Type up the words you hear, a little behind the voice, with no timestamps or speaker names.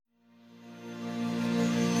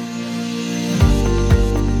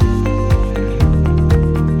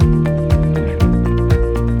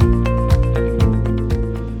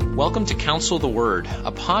welcome to Counsel the Word,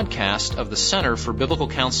 a podcast of the Center for Biblical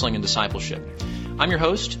Counseling and Discipleship. I'm your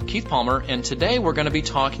host, Keith Palmer, and today we're going to be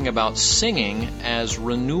talking about singing as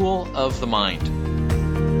renewal of the mind.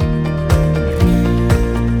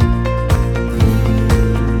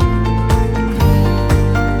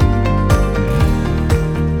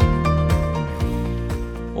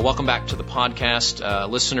 Well, welcome back to the podcast.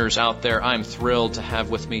 Listeners out there, I'm thrilled to have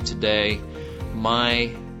with me today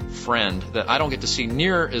my friend that I don't get to see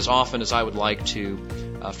near as often as I would like to,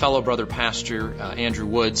 fellow brother pastor Andrew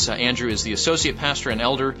Woods. Andrew is the associate pastor and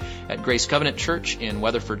elder at Grace Covenant Church in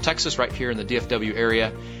Weatherford, Texas, right here in the DFW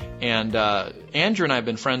area. And Andrew and I have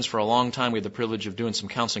been friends for a long time. We had the privilege of doing some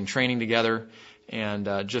counseling training together,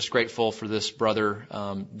 and just grateful for this brother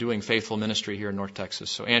doing faithful ministry here in North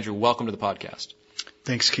Texas. So Andrew, welcome to the podcast.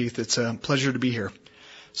 Thanks, Keith. It's a pleasure to be here.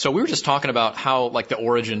 So we were just talking about how, the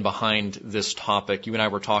origin behind this topic. You and I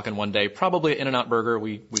were talking one day, probably at In-N-Out Burger.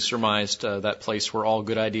 We surmised that place where all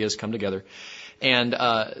good ideas come together. And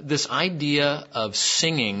this idea of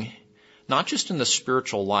singing, not just in the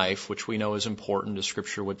spiritual life, which we know is important, as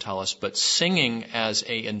Scripture would tell us, but singing as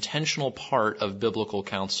a intentional part of biblical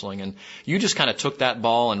counseling. And you just kind of took that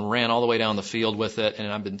ball and ran all the way down the field with it.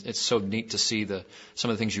 And it's so neat to see some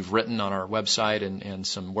of the things you've written on our website and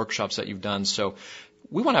some workshops that you've done. So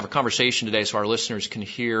we want to have a conversation today so our listeners can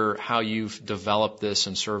hear how you've developed this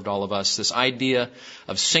and served all of us, this idea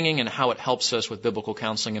of singing and how it helps us with biblical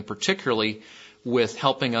counseling, and particularly with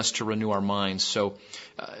helping us to renew our minds. So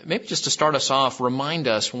maybe just to start us off, remind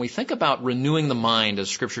us, when we think about renewing the mind as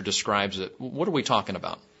Scripture describes it, what are we talking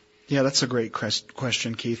about? Yeah, that's a great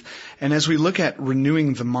question, Keith. And as we look at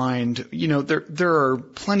renewing the mind, there are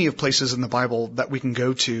plenty of places in the Bible that we can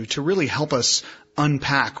go to really help us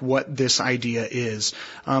unpack what this idea is.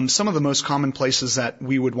 Some of the most common places that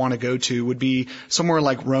we would want to go to would be somewhere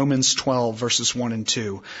like Romans 12, verses 1 and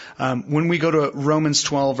 2. When we go to Romans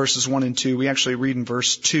 12, verses 1 and 2, we actually read in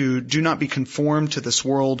verse 2, "Do not be conformed to this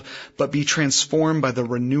world, but be transformed by the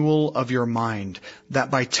renewal of your mind,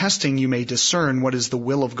 that by testing you may discern what is the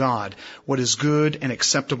will of God, what is good and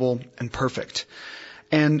acceptable and perfect."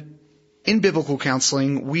 And in biblical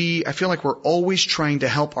counseling, I feel like we're always trying to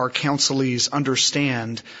help our counselees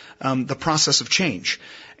understand the process of change.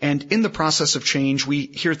 And in the process of change, we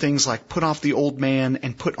hear things like put off the old man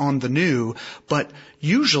and put on the new. But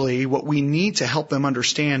usually what we need to help them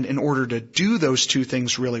understand in order to do those two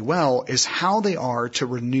things really well is how they are to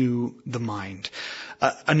renew the mind.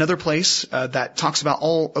 Another place that talks about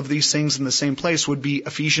all of these things in the same place would be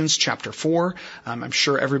Ephesians chapter 4. I'm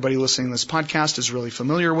sure everybody listening to this podcast is really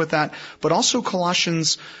familiar with that, but also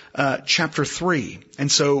Colossians chapter 3.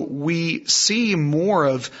 And so we see more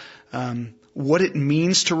of what it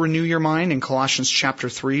means to renew your mind in Colossians chapter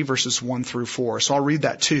 3, verses 1 through 4. So I'll read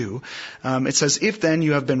that too. It says, "If then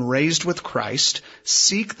you have been raised with Christ,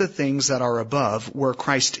 seek the things that are above, where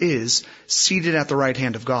Christ is, seated at the right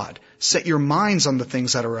hand of God. Set your minds on the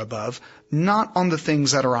things that are above, not on the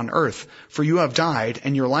things that are on earth. For you have died,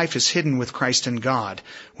 and your life is hidden with Christ in God.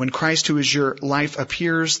 When Christ, who is your life,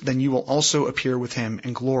 appears, then you will also appear with him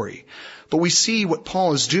in glory." But we see what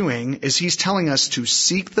Paul is doing is he's telling us to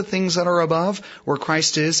seek the things that are above, where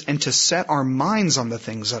Christ is, and to set our minds on the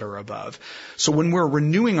things that are above. So when we're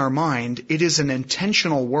renewing our mind, it is an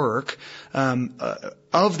intentional work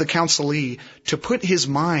of the counselee to put his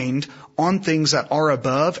mind on things that are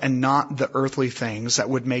above and not the earthly things that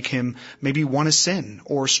would make him maybe want to sin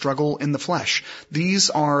or struggle in the flesh.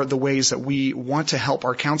 These are the ways that we want to help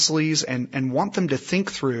our counselees and want them to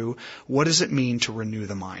think through, what does it mean to renew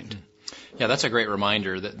the mind? Yeah, that's a great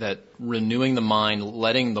reminder that renewing the mind,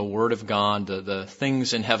 letting the Word of God, the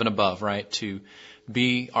things in heaven above, right, to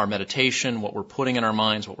be our meditation, what we're putting in our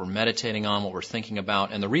minds, what we're meditating on, what we're thinking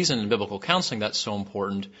about. And the reason in biblical counseling that's so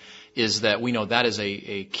important is that we know that is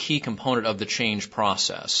a key component of the change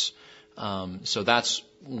process. So that's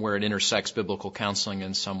where it intersects biblical counseling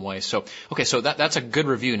in some way. So, okay, so that's a good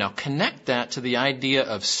review. Now connect that to the idea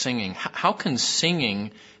of singing. How can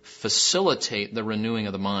singing facilitate the renewing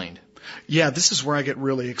of the mind? Yeah, this is where I get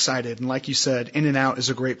really excited. And like you said, In-N-Out is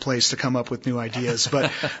a great place to come up with new ideas.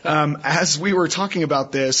 But as we were talking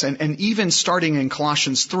about this, and even starting in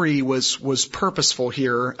Colossians 3 was purposeful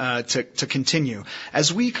here to continue.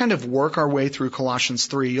 As we kind of work our way through Colossians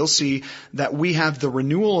 3, you'll see that we have the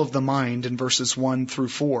renewal of the mind in verses 1 through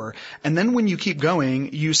 4. And then when you keep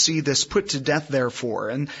going, you see this put to death therefore.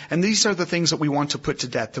 And these are the things that we want to put to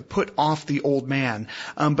death, to put off the old man.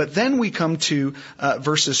 But then we come to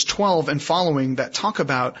verses 12 12 and following that talk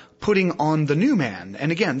about putting on the new man. And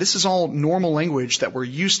again, this is all normal language that we're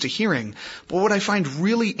used to hearing. But what I find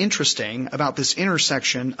really interesting about this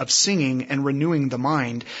intersection of singing and renewing the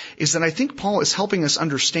mind is that I think Paul is helping us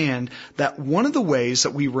understand that one of the ways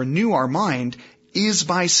that we renew our mind is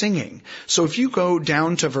by singing. So if you go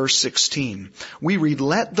down to verse 16, we read,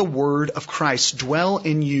 "Let the word of Christ dwell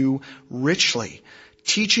in you richly,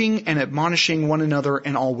 teaching and admonishing one another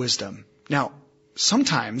in all wisdom." Now,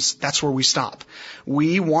 sometimes that's where we stop.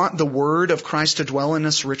 We want the word of Christ to dwell in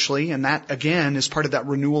us richly, and that, again, is part of that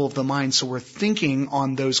renewal of the mind. So we're thinking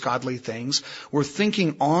on those godly things. We're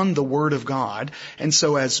thinking on the word of God. And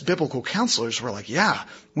so as biblical counselors, we're like, yeah,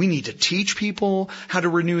 we need to teach people how to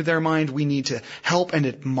renew their mind. We need to help and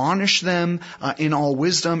admonish them in all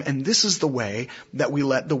wisdom. And this is the way that we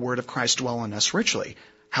let the word of Christ dwell in us richly.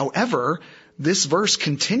 However, this verse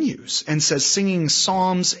continues and says singing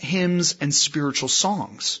psalms, hymns, and spiritual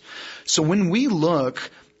songs. So when we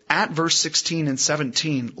look at verse 16 and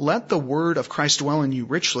 17, let the word of Christ dwell in you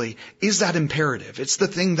richly, is that imperative. It's the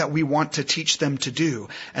thing that we want to teach them to do.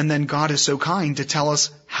 And then God is so kind to tell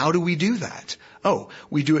us, how do we do that? Oh,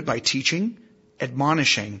 we do it by teaching,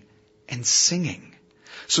 admonishing, and singing.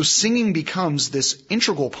 So singing becomes this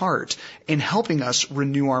integral part in helping us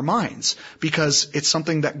renew our minds, because it's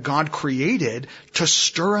something that God created to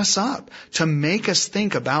stir us up, to make us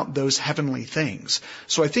think about those heavenly things.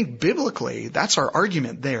 So I think biblically, that's our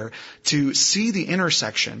argument there, to see the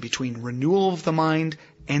intersection between renewal of the mind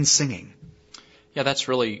and singing. Yeah, that's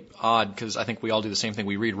really odd, because I think we all do the same thing.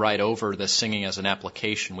 We read right over the singing as an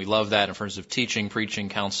application. We love that in terms of teaching, preaching,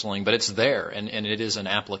 counseling, but it's there, and it is an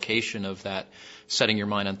application of that, setting your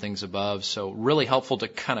mind on things above. So really helpful to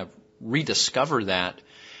kind of rediscover that,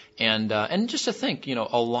 and just to think,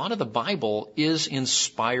 a lot of the Bible is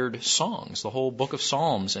inspired songs. The whole book of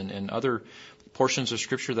Psalms and other portions of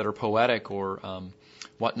Scripture that are poetic or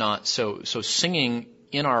whatnot. So singing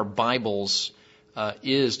in our Bibles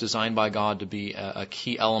is designed by God to be a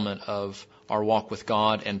key element of our walk with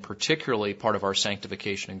God, and particularly part of our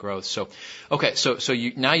sanctification and growth. So, okay, so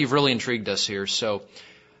now you've really intrigued us here. So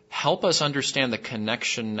help us understand the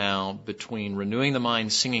connection now between renewing the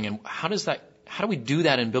mind, singing, and how do we do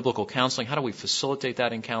that in biblical counseling? How do we facilitate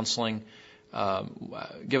that in counseling?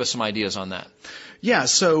 Give us some ideas on that. Yeah,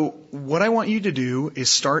 so what I want you to do is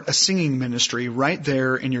start a singing ministry right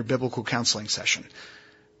there in your biblical counseling session.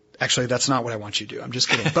 Actually, that's not what I want you to do. I'm just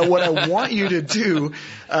kidding. But what I want you to do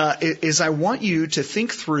is I want you to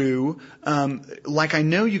think through, like I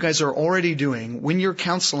know you guys are already doing, when you're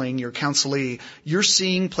counseling your counselee, you're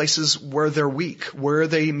seeing places where they're weak, where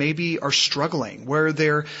they maybe are struggling, where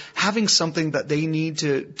they're having something that they need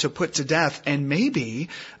to put to death, and maybe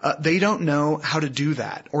they don't know how to do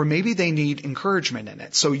that, or maybe they need encouragement in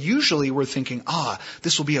it. So usually we're thinking,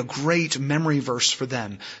 this will be a great memory verse for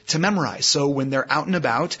them to memorize. So when they're out and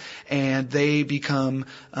about, and they become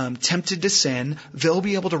tempted to sin, they'll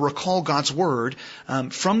be able to recall God's word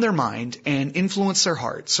from their mind and influence their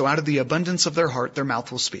heart. So out of the abundance of their heart, their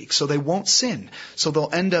mouth will speak. So they won't sin. So they'll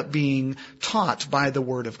end up being taught by the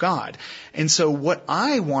word of God. And so what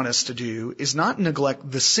I want us to do is not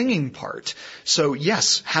neglect the singing part. So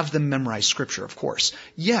yes, have them memorize Scripture, of course.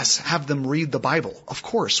 Yes, have them read the Bible. Of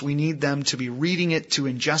course, we need them to be reading it, to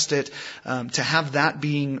ingest it, to have that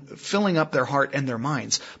filling up their heart and their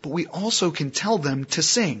minds. But we also can tell them to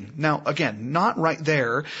sing. Now, again, not right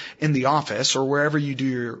there in the office or wherever you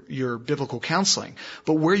do your biblical counseling,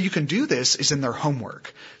 but where you can do this is in their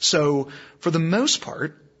homework. So for the most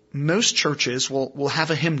part, most churches will have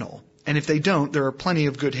a hymnal. And if they don't, there are plenty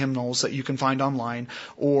of good hymnals that you can find online,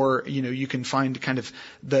 or, you can find kind of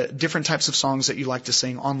the different types of songs that you like to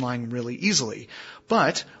sing online really easily.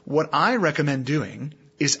 But what I recommend doing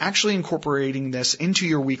is actually incorporating this into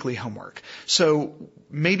your weekly homework. So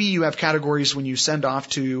maybe you have categories when you send off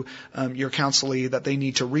to your counselee that they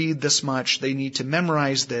need to read this much, they need to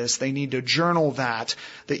memorize this, they need to journal that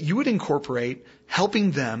you would incorporate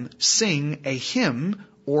helping them sing a hymn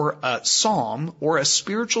or a psalm or a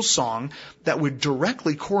spiritual song that would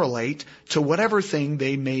directly correlate to whatever thing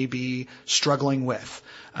they may be struggling with.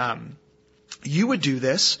 You would do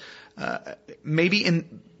this maybe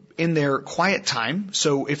in their quiet time.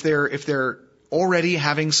 So if they're already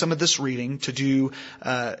having some of this reading to do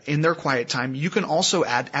in their quiet time, you can also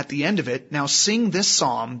add at the end of it, now sing this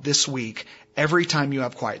psalm this week every time you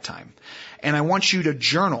have quiet time. And I want you to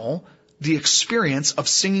journal the experience of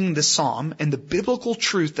singing this psalm and the biblical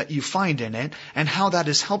truth that you find in it and how that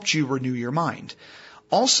has helped you renew your mind.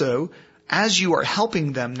 Also, as you are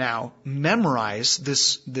helping them now memorize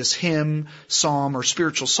this hymn, psalm, or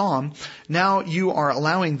spiritual psalm, now you are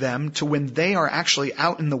allowing them to, when they are actually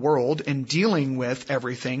out in the world and dealing with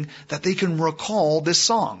everything, that they can recall this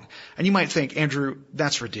song. And you might think, Andrew,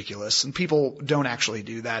 that's ridiculous, and people don't actually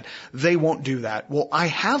do that. They won't do that. Well, I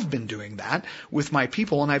have been doing that with my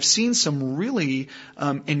people, and I've seen some really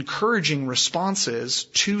encouraging responses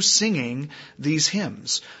to singing these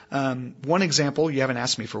hymns. One example, you haven't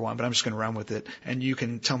asked me for one, but I'm just going to run with it, and you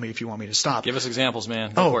can tell me if you want me to stop. Give us examples,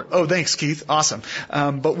 man. Oh, thanks, Keith. Awesome.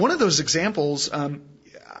 But one of those examples,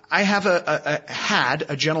 I have had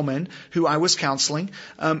a gentleman who I was counseling,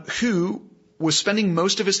 who was spending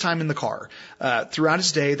most of his time in the car. Throughout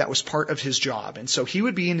his day, that was part of his job. And so he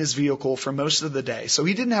would be in his vehicle for most of the day. So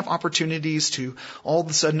he didn't have opportunities to all of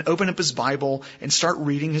a sudden open up his Bible and start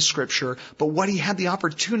reading his scripture. But what he had the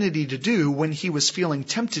opportunity to do when he was feeling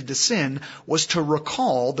tempted to sin was to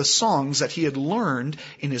recall the songs that he had learned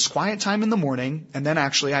in his quiet time in the morning. And then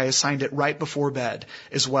actually I assigned it right before bed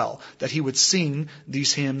as well, that he would sing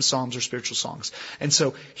these hymns, psalms, or spiritual songs. And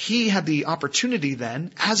so he had the opportunity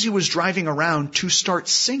then, as he was driving around, to start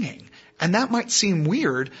singing. And that might seem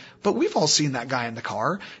weird, but we've all seen that guy in the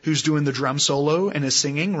car who's doing the drum solo and is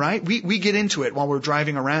singing, right? We get into it while we're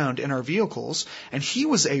driving around in our vehicles, and he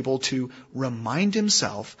was able to remind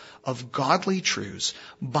himself of godly truths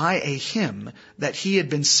by a hymn that he had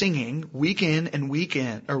been singing week in and week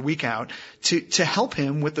out to help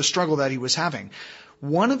him with the struggle that he was having.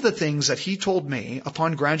 One of the things that he told me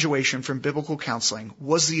upon graduation from biblical counseling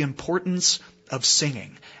was the importance of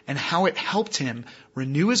singing and how it helped him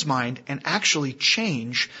renew his mind and actually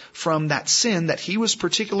change from that sin that he was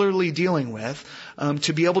particularly dealing with,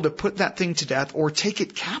 to be able to put that thing to death or take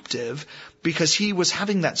it captive, because he was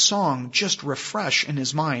having that song just refresh in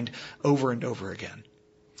his mind over and over again.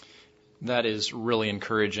 That is really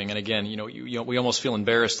encouraging. And again, we almost feel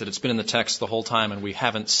embarrassed that it's been in the text the whole time and we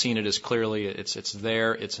haven't seen it as clearly. It's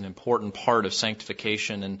there. It's an important part of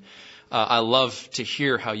sanctification. And I love to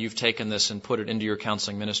hear how you've taken this and put it into your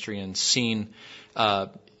counseling ministry and seen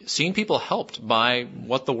people helped by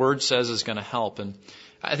what the Word says is going to help. And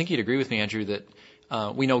I think you'd agree with me, Andrew, that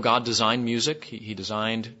we know God designed music. He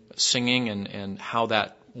designed singing and how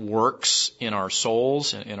that works in our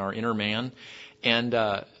souls and in our inner man. And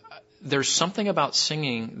there's something about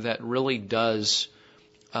singing that really does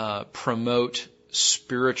promote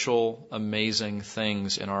spiritual, amazing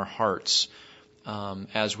things in our hearts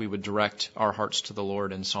as we would direct our hearts to the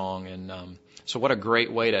Lord in song. And so what a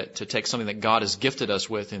great way to take something that God has gifted us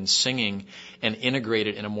with in singing and integrate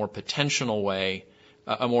it in a more potential way,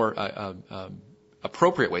 a more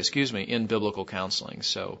appropriate way, in biblical counseling.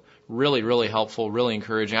 So really, really helpful, really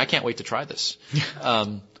encouraging. I can't wait to try this.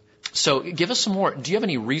 So give us some more. Do you have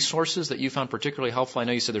any resources that you found particularly helpful? I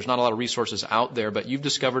know you said there's not a lot of resources out there, but you've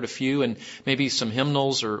discovered a few, and maybe some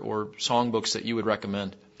hymnals or songbooks that you would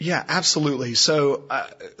recommend. Yeah, absolutely. So,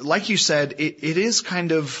 like you said, it is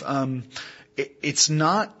kind of, it's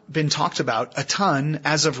not been talked about a ton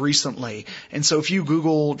as of recently. And so if you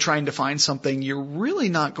Google trying to find something, you're really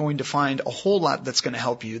not going to find a whole lot that's going to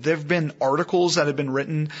help you. There have been articles that have been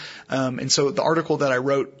written. And so the article that I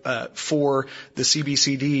wrote for the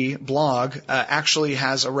CBCD blog actually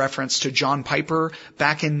has a reference to John Piper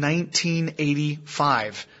back in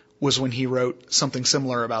 1985. Was when he wrote something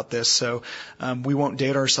similar about this. So we won't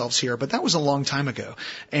date ourselves here, but that was a long time ago.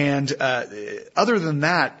 And other than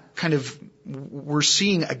that, kind of we're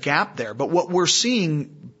seeing a gap there. But what we're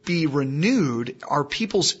seeing be renewed are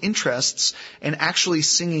people's interests in actually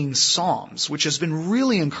singing psalms, which has been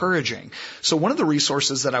really encouraging. So one of the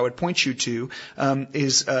resources that I would point you to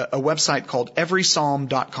is a website called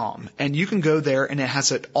everypsalm.com. And you can go there and it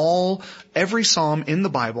has it all, every psalm in the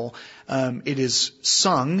Bible. It is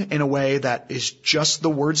sung in a way that is just the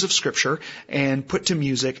words of Scripture and put to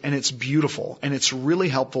music, and it's beautiful, and it's really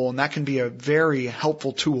helpful, and that can be a very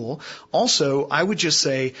helpful tool. Also, I would just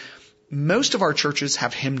say most of our churches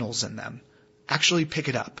have hymnals in them. Actually pick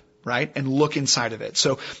it up, right, and look inside of it.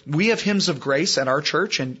 So we have hymns of grace at our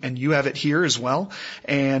church, and you have it here as well.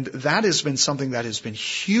 And that has been something that has been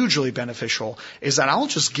hugely beneficial, is that I'll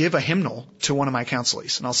just give a hymnal to one of my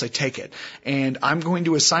counselees, and I'll say, take it. And I'm going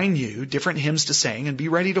to assign you different hymns to sing, and be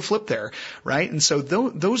ready to flip there, right? And so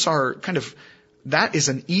those are kind of, that is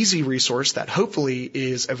an easy resource that hopefully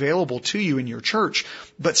is available to you in your church.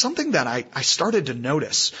 But something that I started to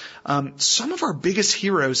notice, some of our biggest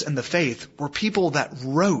heroes in the faith were people that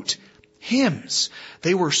wrote hymns.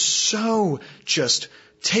 They were so just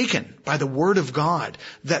taken by the Word of God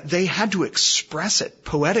that they had to express it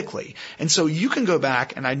poetically. And so you can go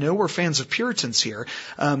back, and I know we're fans of Puritans here,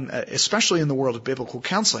 especially in the world of biblical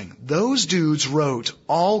counseling. Those dudes wrote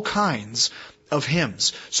all kinds of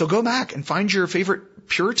hymns. So go back and find your favorite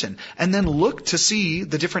Puritan and then look to see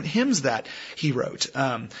the different hymns that he wrote.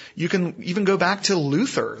 You can even go back to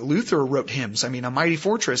Luther. Luther wrote hymns. I mean, A Mighty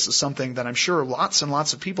Fortress is something that I'm sure lots and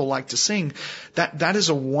lots of people like to sing. That is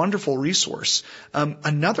a wonderful resource.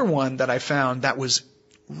 Another one that I found that was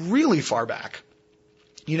really far back.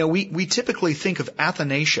 You know, we typically think of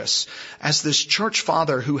Athanasius as this church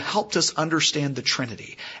father who helped us understand the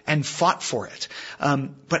Trinity and fought for it.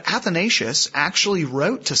 But Athanasius actually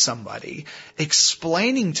wrote to somebody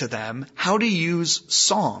explaining to them how to use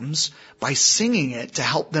Psalms by singing it to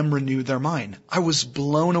help them renew their mind. I was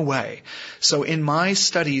blown away. So in my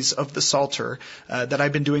studies of the Psalter that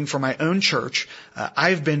I've been doing for my own church,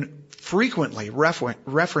 I've been frequently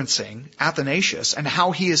referencing Athanasius and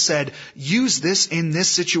how he has said, use this in this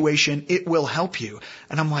situation, it will help you.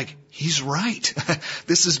 And I'm like, he's right.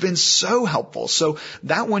 This has been so helpful. So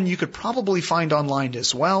that one you could probably find online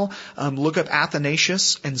as well. Look up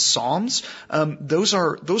Athanasius and Psalms. Those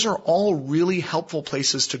are all really helpful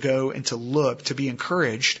places to go and to look, to be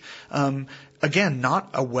encouraged. Again,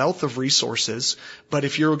 not a wealth of resources, but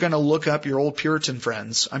if you're going to look up your old Puritan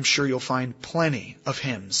friends, I'm sure you'll find plenty of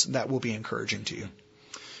hymns that will be encouraging to you.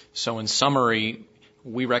 So in summary,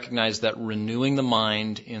 we recognize that renewing the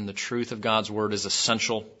mind in the truth of God's Word is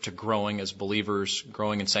essential to growing as believers,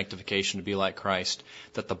 growing in sanctification to be like Christ,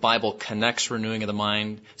 that the Bible connects renewing of the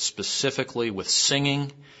mind specifically with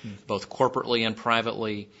singing, both corporately and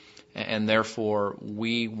privately, and therefore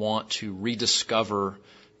we want to rediscover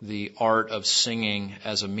the art of singing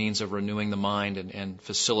as a means of renewing the mind and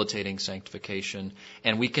facilitating sanctification.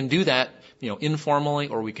 And we can do that, informally,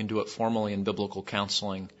 or we can do it formally in biblical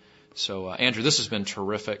counseling. So, Andrew, this has been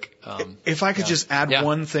terrific. If I could just add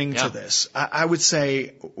one thing to this, I would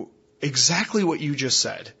say exactly what you just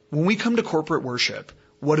said. When we come to corporate worship,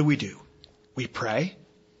 what do? We pray,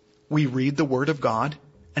 we read the Word of God,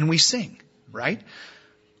 and we sing, right?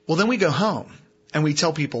 Well, then we go home and we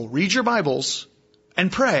tell people, read your Bibles and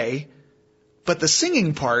pray, but the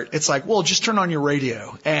singing part, it's like, well, just turn on your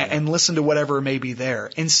radio and listen to whatever may be there,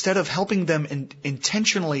 instead of helping them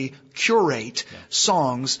intentionally curate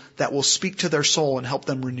songs that will speak to their soul and help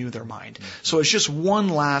them renew their mind. So it's just one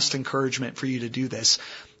last encouragement for you to do this.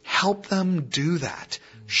 Help them do that.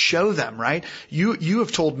 Show them, right? You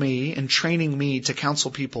have told me in training me to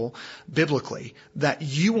counsel people biblically that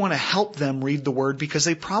you want to help them read the Word because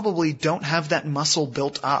they probably don't have that muscle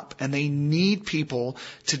built up, and they need people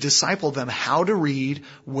to disciple them how to read,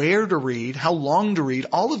 where to read, how long to read,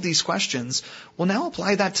 all of these questions. Well, now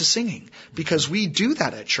apply that to singing, because we do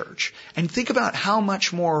that at church. And think about how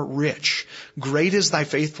much more rich, great is thy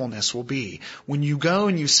faithfulness will be when you go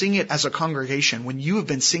and you sing it as a congregation, when you have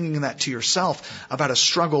been singing that to yourself about a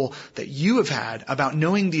struggle that you have had about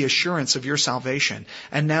knowing the assurance of your salvation.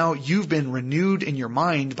 And now you've been renewed in your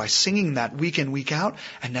mind by singing that week in, week out,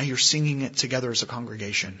 and now you're singing it together as a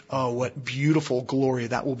congregation. Oh, what beautiful glory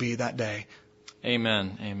that will be that day.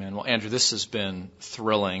 Amen. Amen. Well, Andrew, this has been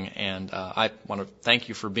thrilling, and I want to thank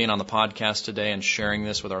you for being on the podcast today and sharing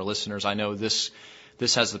this with our listeners. I know this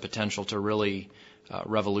has the potential to really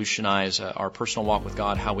revolutionize our personal walk with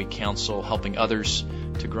God, how we counsel, helping others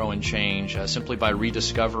to grow and change simply by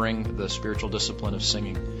rediscovering the spiritual discipline of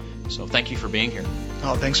singing. So thank you for being here.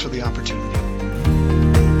 Oh, thanks for the opportunity.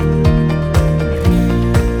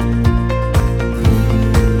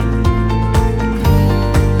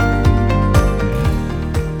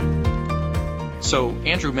 So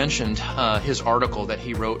Andrew mentioned his article that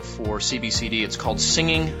he wrote for CBCD. It's called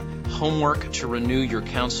Singing, Homework to Renew Your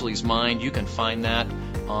Counseling's Mind. You can find that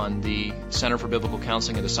on the Center for Biblical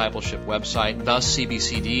Counseling and Discipleship website,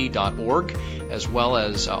 thecbcd.org, as well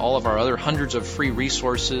as all of our other hundreds of free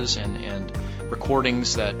resources and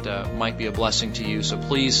recordings that might be a blessing to you. So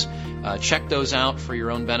please check those out for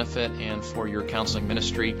your own benefit and for your counseling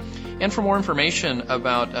ministry. And for more information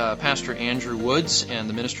about Pastor Andrew Woods and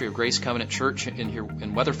the ministry of Grace Covenant Church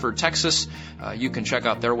in Weatherford, Texas, you can check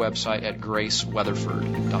out their website at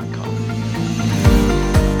graceweatherford.com.